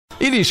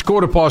It is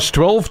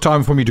 12:15,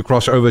 time for me to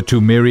cross over to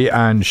Mary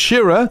Ann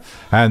Shearer,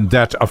 and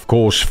that, of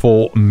course,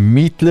 for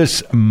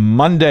Meatless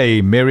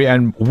Monday. Mary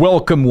Ann,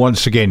 welcome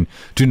once again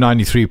to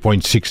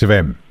 93.6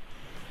 FM.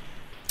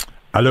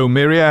 Hello,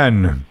 Mary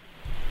Ann.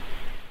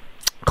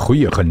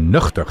 Goeie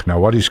genigtig. Now,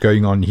 what is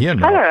going on here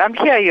now? Hello, I'm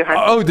here, Johan.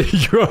 Oh, there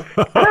you are.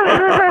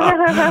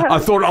 I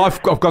thought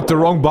I've got the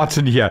wrong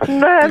button here.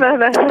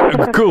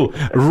 No. Cool.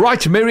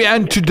 Right, Mary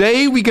Ann,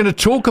 today we're going to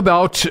talk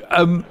about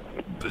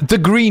the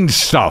green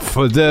stuff,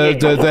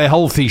 the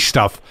healthy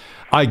stuff.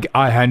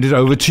 I hand it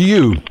over to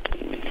you.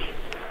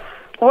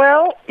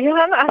 Well,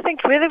 Johan, I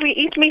think whether we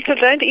eat meat or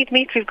don't eat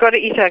meat, we've got to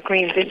eat our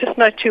greens. There's just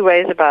no two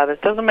ways about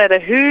it. Doesn't matter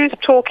who's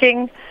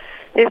talking.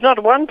 There's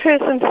not one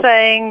person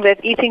saying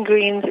that eating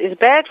greens is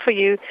bad for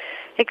you,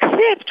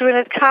 except when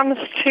it comes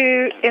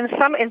to, in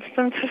some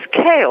instances,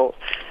 kale.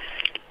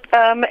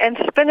 And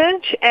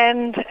spinach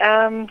and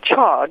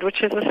chard,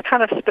 which is this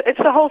kind of, it's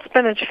the whole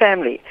spinach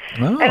family.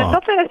 Oh. And it's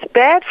not that it's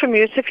bad for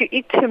you, it's if you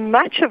eat too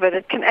much of it,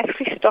 it can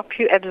actually stop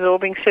you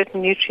absorbing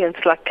certain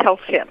nutrients like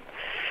calcium.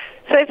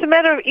 So it's a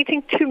matter of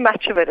eating too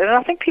much of it. And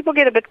I think people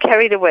get a bit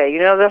carried away. You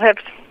know, they'll have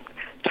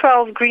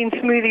 12 green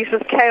smoothies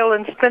with kale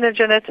and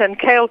spinach in it and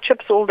kale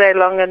chips all day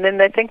long, and then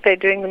they think they're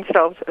doing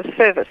themselves a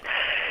service.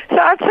 So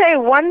I'd say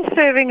one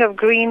serving of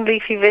green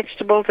leafy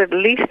vegetables at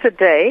least a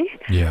day.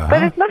 Yeah.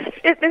 But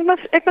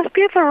it must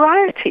be a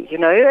variety, you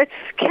know. It's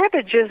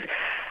cabbage is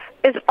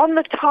on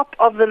the top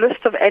of the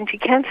list of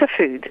anti-cancer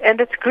foods,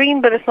 and it's green,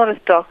 but it's not as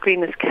dark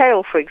green as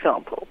kale, for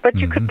example. But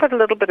you could put a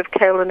little bit of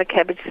kale in a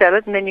cabbage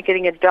salad, and then you're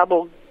getting a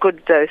double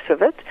good dose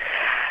of it.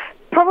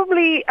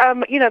 Probably,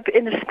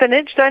 in the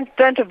spinach,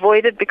 don't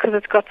avoid it because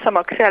it's got some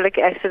oxalic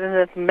acid and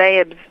it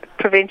may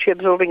prevent you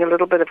absorbing a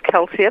little bit of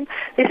calcium.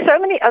 There's so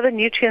many other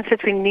nutrients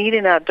that we need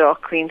in our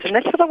dark greens, and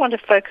that's what I want to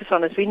focus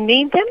on, is we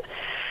need them.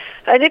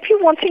 And if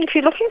you're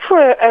looking for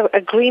a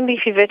green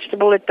leafy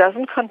vegetable that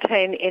doesn't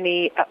contain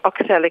any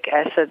oxalic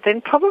acid, then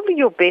probably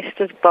your best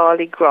is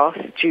barley grass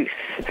juice.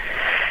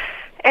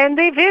 And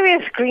there are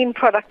various green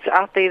products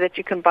out there that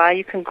you can buy.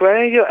 You can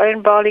grow your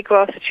own barley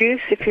grass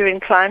juice if you're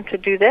inclined to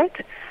do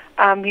that.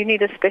 You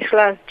need a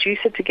specialized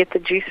juicer to get the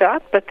juice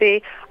out, but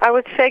I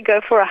would say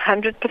go for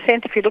 100%.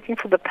 If you're looking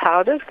for the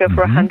powders, go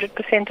for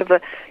 100% of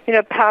the,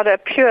 powder,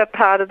 pure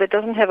powder that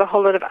doesn't have a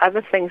whole lot of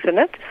other things in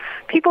it.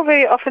 People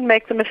very often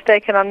make the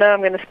mistake, and I know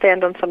I'm going to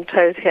stand on some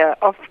toes here,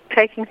 of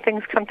taking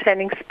things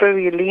containing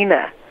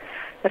spirulina.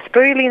 Now,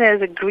 spirulina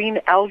is a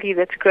green algae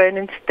that's grown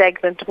in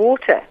stagnant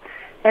water.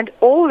 And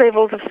all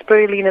levels of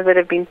spirulina that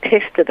have been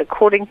tested,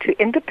 according to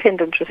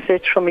independent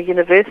research from a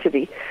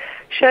university,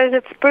 shows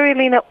that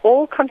spirulina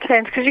all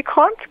contains, because you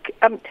can't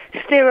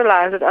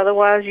sterilize it,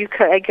 otherwise you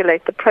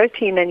coagulate the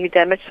protein and you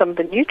damage some of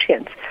the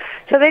nutrients.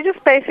 So they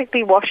just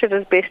basically wash it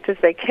as best as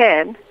they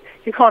can.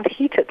 You can't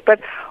heat it. But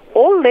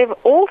all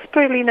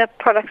spirulina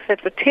products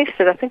that were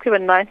tested, I think there were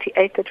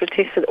 98 that were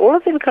tested, all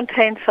of them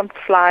contained some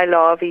fly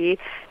larvae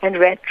and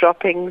rat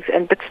droppings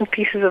and bits and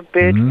pieces of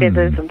bird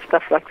feathers and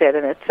stuff like that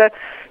in it. So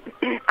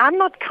I'm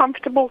not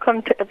comfortable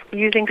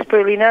using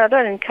spirulina. I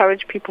don't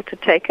encourage people to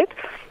take it,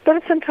 but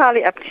it's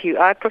entirely up to you.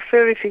 I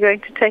prefer, if you're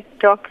going to take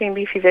dark green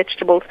leafy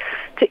vegetables,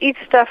 to eat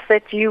stuff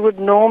that you would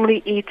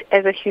normally eat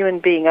as a human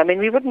being. I mean,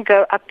 we wouldn't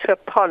go up to a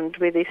pond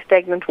where there's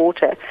stagnant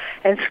water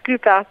and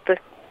scoop out the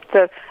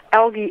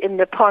algae in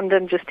the pond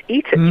and just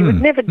eat it. You would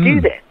never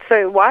do that.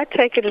 So why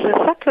take it as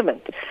a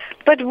supplement?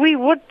 But we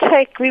would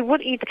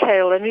eat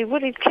kale, and we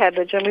would eat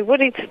cabbage, and we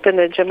would eat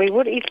spinach, and we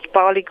would eat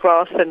barley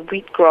grass and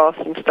wheatgrass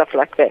and stuff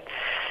like that.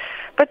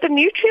 But the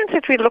nutrients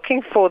that we're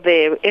looking for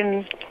there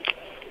in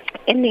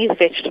these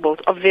vegetables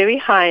are very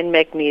high in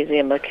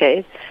magnesium,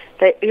 okay?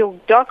 Your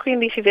dark green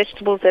leafy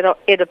vegetables that are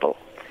edible.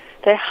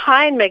 They're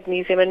high in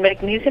magnesium, and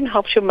magnesium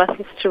helps your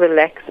muscles to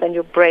relax and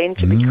your brain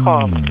to be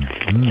calm.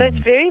 So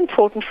it's very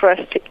important for us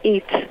to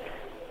eat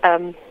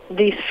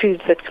these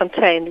foods that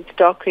contain these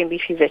dark green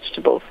leafy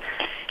vegetables.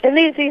 And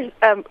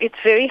it's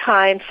very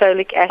high in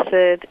folic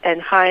acid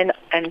and high in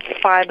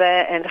fiber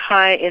and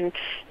high in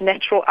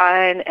natural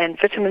iron and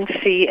vitamin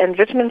C. And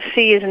vitamin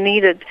C is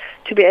needed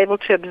to be able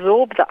to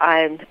absorb the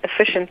iron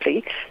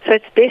efficiently. So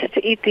it's best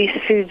to eat these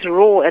foods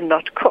raw and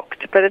not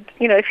cooked. But,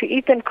 if you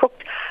eat them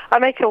cooked, I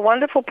make a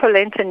wonderful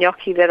polenta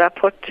gnocchi that I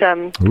put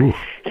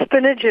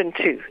spinach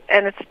into.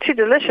 And it's too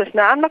delicious.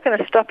 Now, I'm not going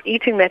to stop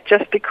eating that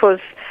just because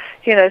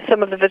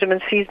some of the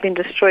vitamin C has been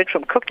destroyed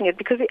from cooking it,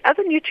 because the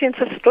other nutrients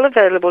are still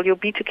available. Your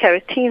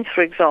beta-carotenes,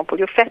 for example,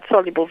 your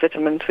fat-soluble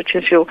vitamins, which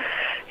is your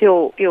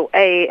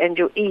A and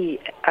your E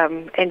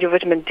and your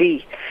vitamin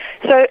D.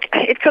 So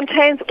it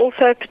contains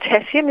also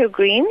potassium, your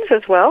greens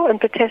as well,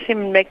 and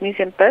potassium and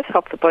magnesium both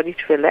help the body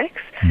to relax.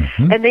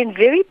 And then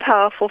very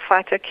powerful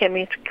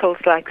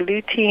phytochemicals like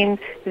lutein,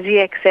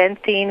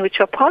 zeaxanthine,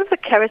 which are part of the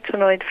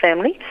carotenoid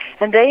family,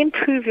 and they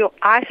improve your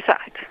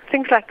eyesight.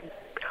 Things like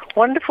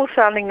wonderful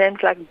sounding names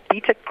like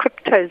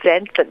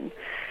beta-cryptozanthin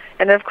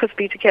and, of course,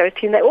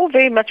 beta-carotene. They're all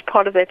very much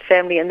part of that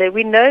family, and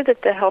we know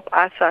that they help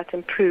eyesight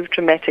improve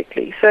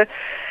dramatically. So,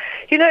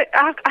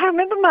 I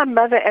remember my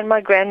mother and my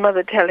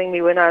grandmother telling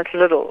me when I was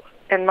little,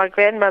 and my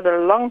grandmother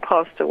long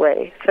passed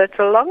away, so it's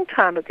a long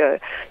time ago.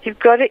 You've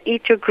got to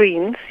eat your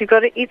greens, you've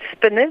got to eat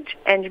spinach,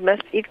 and you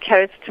must eat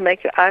carrots to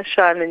make your eyes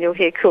shine and your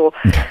hair cool.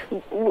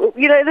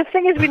 The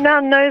thing is, we now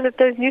know that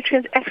those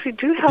nutrients actually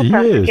do help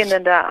our skin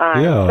and our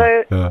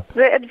eyes.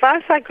 The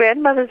advice our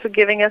grandmothers were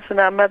giving us and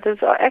our mothers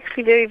are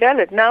actually very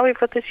valid. Now we've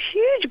got this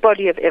huge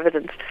body of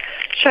evidence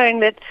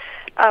showing that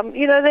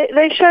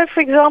they show,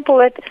 for example,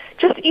 that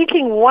just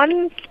eating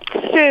one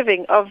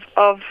serving of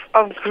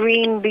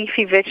green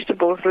leafy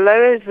vegetables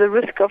lowers the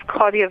risk of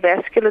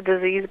cardiovascular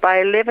disease by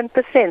 11%.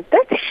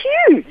 That's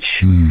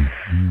huge.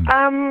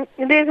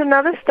 There's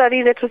another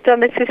study that was done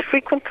that says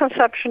frequent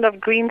consumption of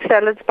green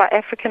salads by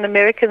African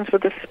Americans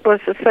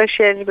was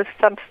associated with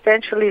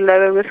substantially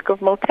lower risk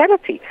of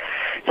mortality.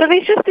 So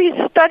there's just these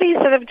studies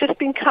that have just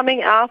been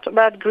coming out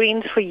about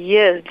greens for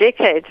years,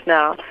 decades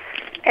now.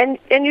 And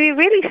you're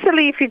really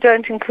silly if you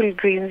don't include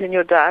greens in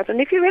your diet. And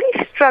if you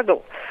really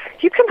struggle,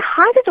 you can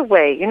hide it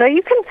away.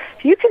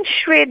 You can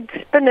shred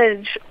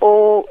spinach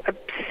or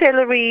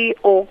celery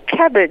or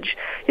cabbage.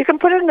 You can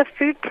put it in a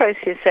food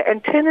processor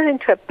and turn it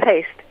into a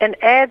paste and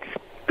add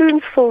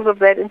spoonfuls of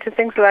that into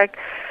things like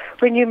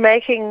when you're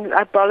making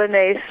a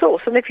bolognese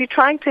sauce. And if you're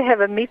trying to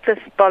have a meatless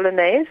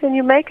bolognese, then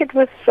you make it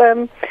with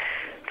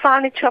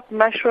finely chopped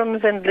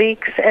mushrooms and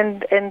leeks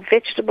and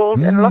vegetables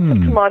and lots of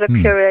tomato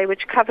puree,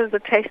 which covers the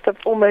taste of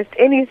almost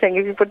anything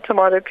if you put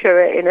tomato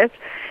puree in it.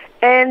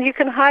 And you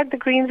can hide the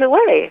greens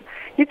away.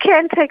 You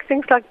can take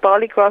things like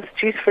barley grass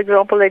juice, for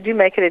example. They do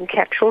make it in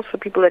capsules for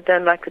people that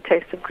don't like the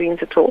taste of greens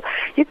at all.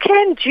 You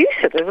can juice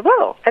it as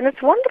well. And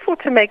it's wonderful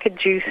to make a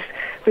juice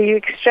where you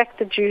extract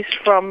the juice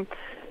from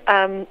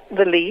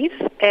the leaves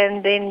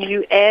and then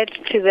you add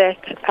to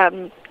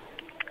that,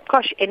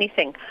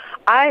 anything.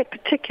 I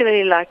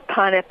particularly like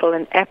pineapple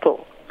and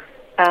apple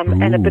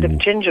and a bit of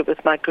ginger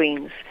with my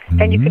greens.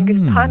 And you can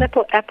do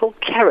pineapple, apple,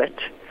 carrot,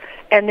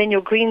 and then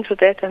your greens with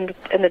that and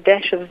a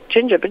dash of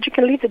ginger. But you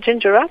can leave the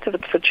ginger out of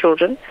it for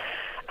children.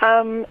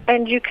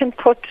 And you can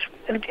put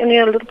a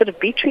little bit of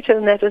beetroot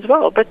in that as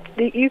well. But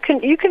you can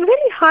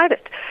really hide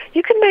it.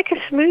 You can make a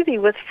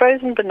smoothie with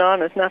frozen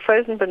bananas. Now,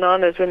 frozen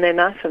bananas, when they're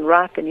nice and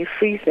ripe and you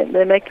freeze them,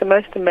 they make the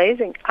most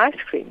amazing ice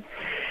cream.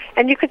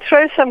 And you could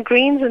throw some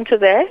greens into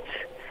that.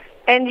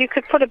 And you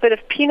could put a bit of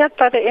peanut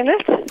butter in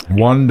it.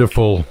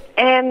 Wonderful.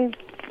 And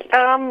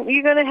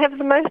you're going to have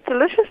the most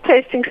delicious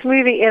tasting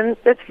smoothie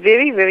that's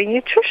very, very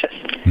nutritious.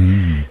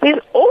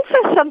 There's also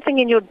something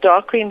in your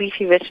dark green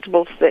leafy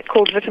vegetables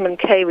called vitamin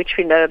K, which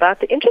we know about.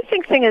 The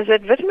interesting thing is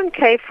that vitamin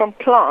K from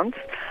plants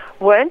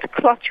won't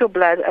clot your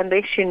blood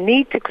unless you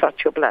need to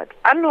clot your blood,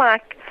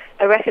 unlike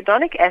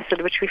arachidonic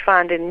acid, which we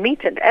find in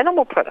meat and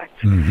animal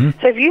products.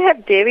 So if you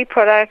have dairy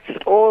products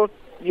or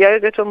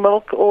yogurt or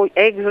milk or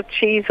eggs or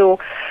cheese or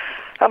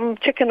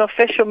chicken or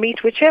fish or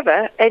meat,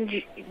 whichever, and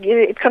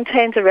it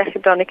contains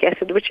arachidonic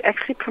acid, which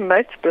actually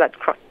promotes blood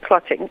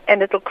clotting,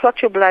 and it'll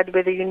clot your blood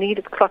whether you need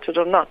it clotted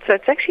or not. So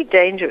it's actually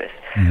dangerous.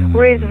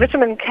 Whereas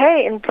vitamin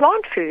K in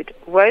plant food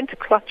won't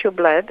clot your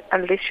blood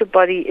unless your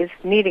body is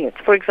needing it.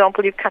 For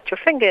example, you cut your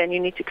finger and you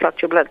need to clot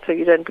your blood so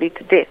you don't bleed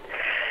to death.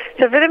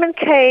 So vitamin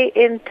K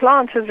in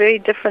plants is very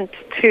different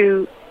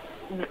to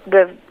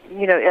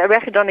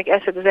arachidonic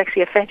acid is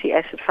actually a fatty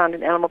acid found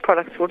in animal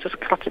products. We'll just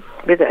clot it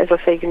whether, as I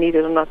say, you need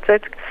it or not. So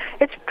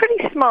it's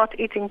pretty smart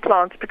eating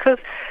plants because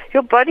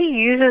your body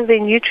uses their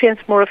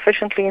nutrients more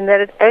efficiently in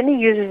that it only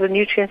uses the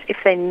nutrients if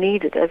they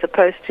need it as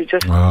opposed to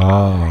just,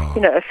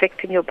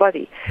 affecting your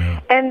body.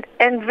 And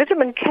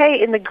vitamin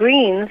K in the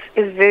greens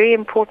is very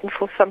important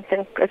for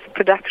something, it's the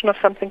production of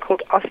something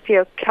called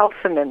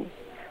osteocalcinin,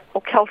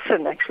 or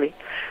calcin actually,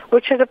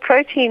 which is a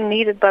protein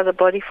needed by the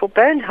body for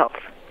bone health.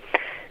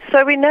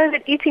 So we know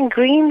that eating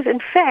greens, in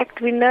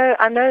fact,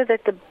 I know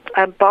that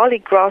the barley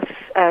grass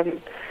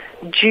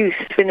juice,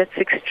 when it's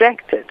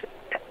extracted,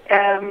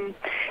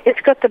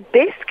 it's got the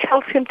best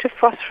calcium to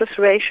phosphorus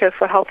ratio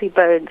for healthy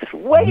bones,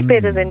 way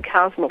better than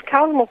cow's milk.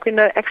 Cow's milk, we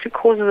know, actually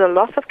causes a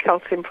loss of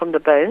calcium from the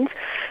bones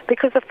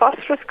because the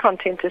phosphorus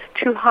content is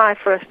too high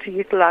for us to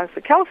utilize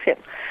the calcium.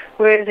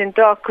 Whereas in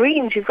dark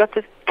greens, you've got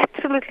this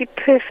absolutely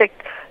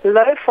perfect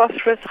low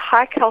phosphorus,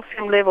 high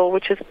calcium level,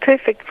 which is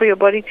perfect for your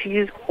body to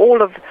use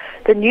all of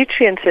the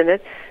nutrients in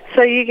it.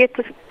 So you get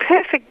this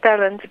perfect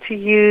balance to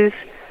use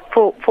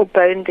for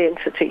bone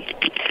density.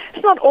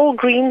 It's not all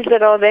greens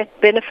that are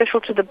that beneficial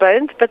to the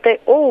bones, but they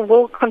all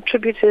will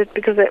contribute to it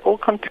because they all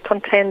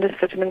contain this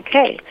vitamin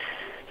K.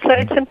 So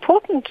it's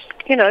important,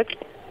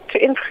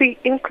 to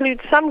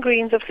include some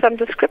greens of some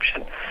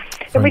description.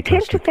 And we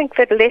tend to think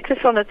that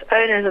lettuce on its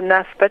own is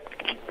enough, but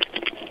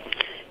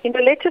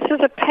lettuce is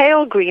a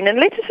pale green, and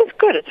lettuce is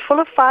good. It's full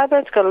of fiber.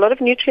 It's got a lot of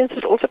nutrients.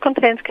 It also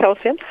contains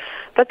calcium.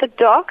 But the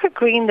darker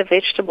green the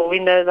vegetable, we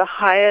know the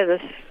higher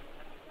this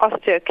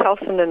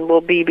osteocalcinin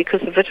will be because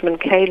the vitamin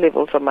K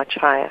levels are much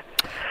higher.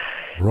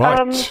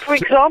 Right. For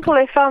example,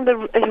 they found the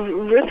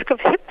risk of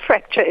hip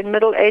fracture in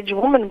middle-aged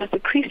women was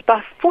decreased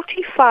by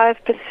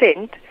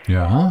 45%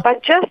 by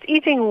just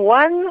eating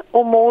one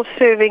or more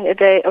serving a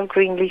day of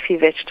green leafy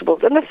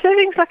vegetables. And the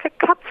serving's like a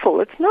cupful.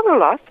 It's not a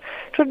lot.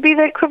 It would be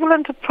the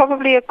equivalent of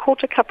probably a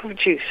quarter cup of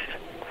juice.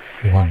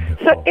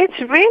 Wonderful. So it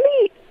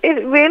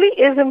really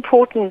is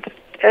important.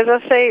 As I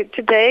say,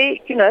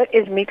 today,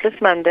 is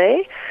Meatless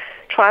Monday.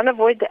 Try and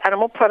avoid the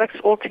animal products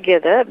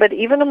altogether. But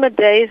even on the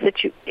days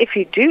if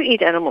you do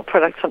eat animal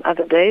products on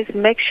other days,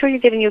 make sure you're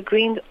getting your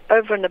greens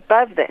over and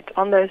above that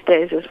on those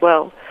days as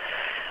well.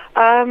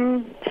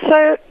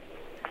 So,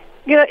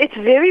 it's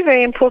very,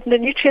 very important. The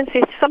nutrients,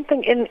 there's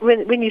something in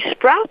when you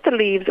sprout the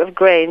leaves of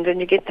grains and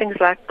you get things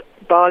like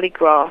barley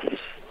grass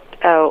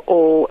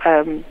or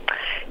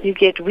you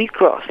get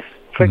wheatgrass,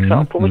 for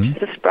example, which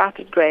is a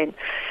sprouted grain.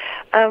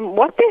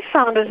 What they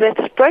found is that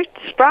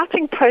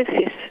sprouting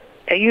process,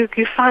 you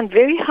find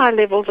very high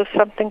levels of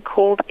something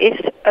called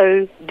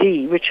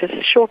SOD, which is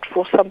short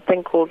for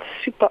something called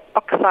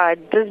superoxide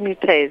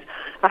dismutase.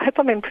 I hope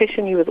I'm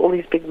impressing you with all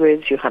these big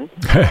words, Johan.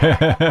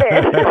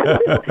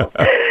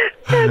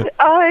 And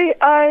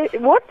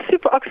what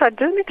superoxide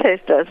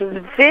dismutase does is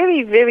a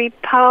very, very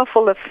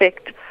powerful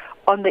effect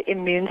on the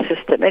immune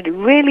system. It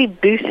really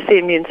boosts the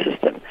immune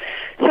system.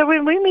 So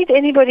when we meet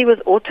anybody with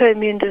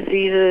autoimmune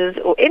diseases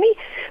or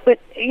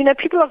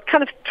people are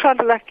kind of trying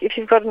to, like, if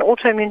you've got an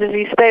autoimmune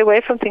disease, stay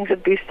away from things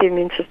that boost the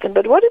immune system.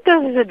 But what it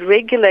does is it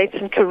regulates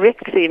and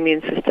corrects the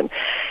immune system.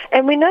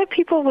 And we know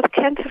people with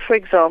cancer, for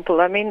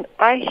example. I mean,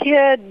 I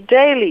hear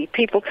daily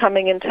people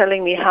coming and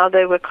telling me how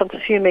they were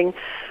consuming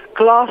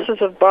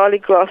glasses of barley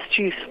grass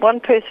juice. One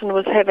person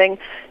was having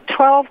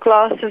 12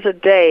 glasses a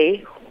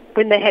day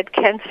when they had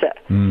cancer,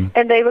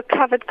 and they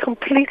recovered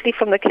completely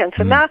from the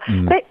cancer. Now,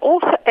 they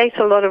also ate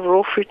a lot of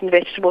raw fruit and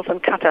vegetables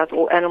and cut out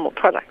all animal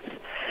products.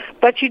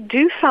 But you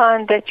do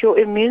find that your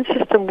immune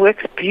system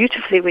works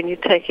beautifully when you're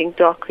taking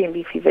dark green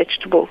leafy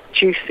vegetable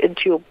juice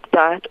into your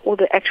diet or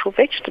the actual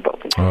vegetable.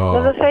 As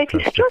I say, if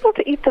you struggle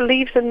to eat the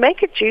leaves, then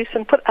make it juice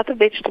and put other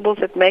vegetables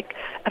that make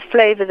a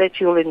flavor that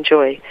you'll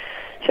enjoy.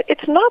 So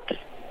it's not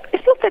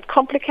that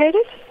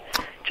complicated.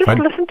 Just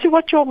listen to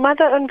what your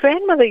mother and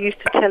grandmother used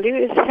to tell you,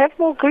 is have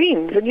more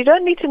greens. And you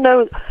don't need to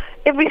know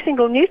every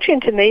single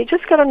nutrient in there. You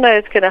just got to know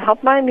it's going to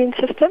help my immune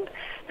system,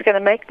 it's going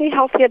to make me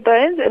healthier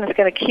bones, and it's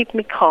going to keep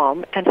me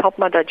calm and help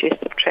my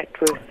digestive tract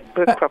work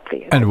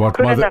properly. And what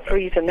good enough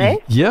reason, eh?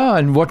 Yeah,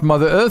 and what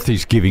Mother Earth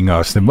is giving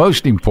us, the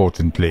most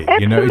importantly.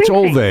 Absolutely. It's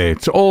all there.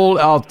 It's all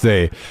out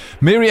there.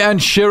 Mary Ann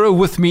Shearer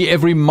with me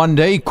every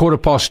Monday,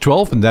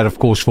 12:15, and that, of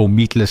course, for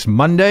Meatless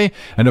Monday.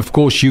 And, of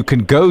course, you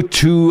can go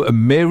to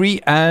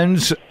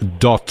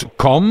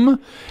maryanns.com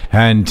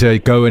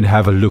and go and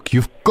have a look.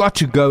 You've got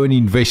to go and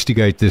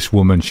investigate this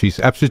woman. She's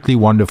absolutely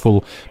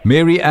wonderful.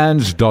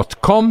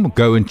 maryanns.com.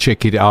 Go and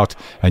check it out,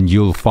 and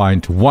you'll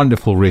find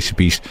wonderful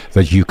recipes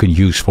that you can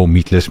use for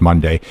Meatless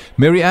Monday.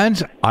 Mary Ann,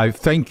 I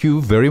thank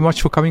you very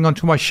much for coming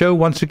onto my show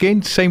once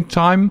again. Same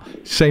time,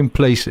 same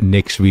place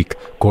next week,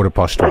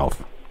 12:15.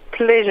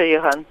 Pleasure,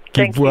 Johan.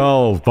 Keep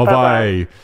well. Bye-bye.